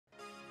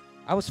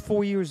I was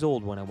 4 years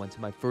old when I went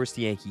to my first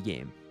Yankee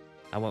game.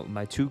 I went with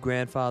my two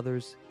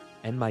grandfathers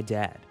and my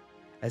dad.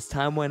 As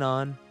time went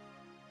on,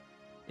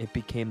 it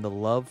became the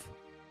love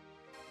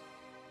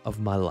of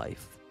my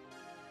life.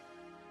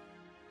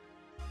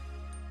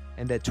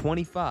 And at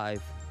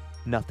 25,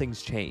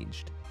 nothing's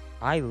changed.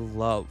 I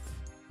love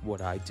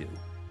what I do.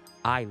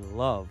 I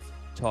love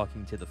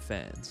talking to the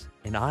fans,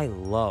 and I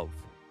love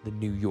the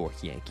New York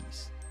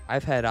Yankees.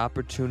 I've had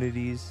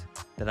opportunities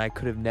that I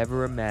could have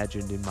never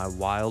imagined in my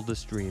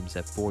wildest dreams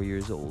at 4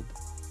 years old.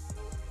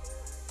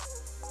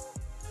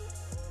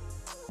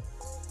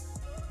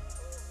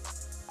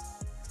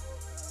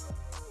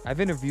 I've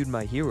interviewed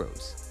my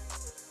heroes.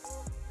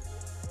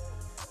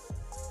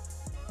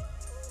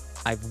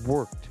 I've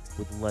worked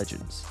with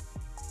legends.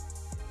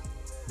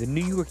 The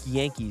New York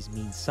Yankees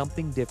mean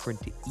something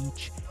different to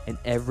each and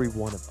every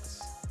one of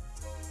us.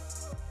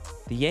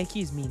 The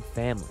Yankees mean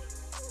family.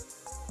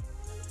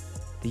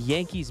 The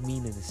Yankees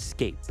mean an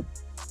escape.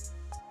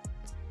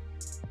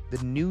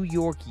 The New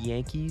York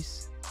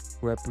Yankees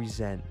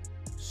represent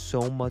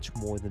so much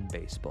more than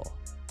baseball.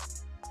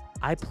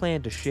 I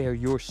plan to share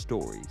your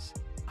stories.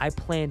 I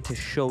plan to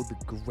show the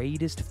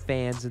greatest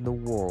fans in the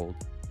world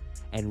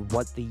and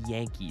what the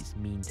Yankees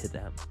mean to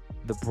them.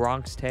 The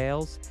Bronx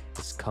Tales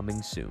is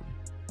coming soon.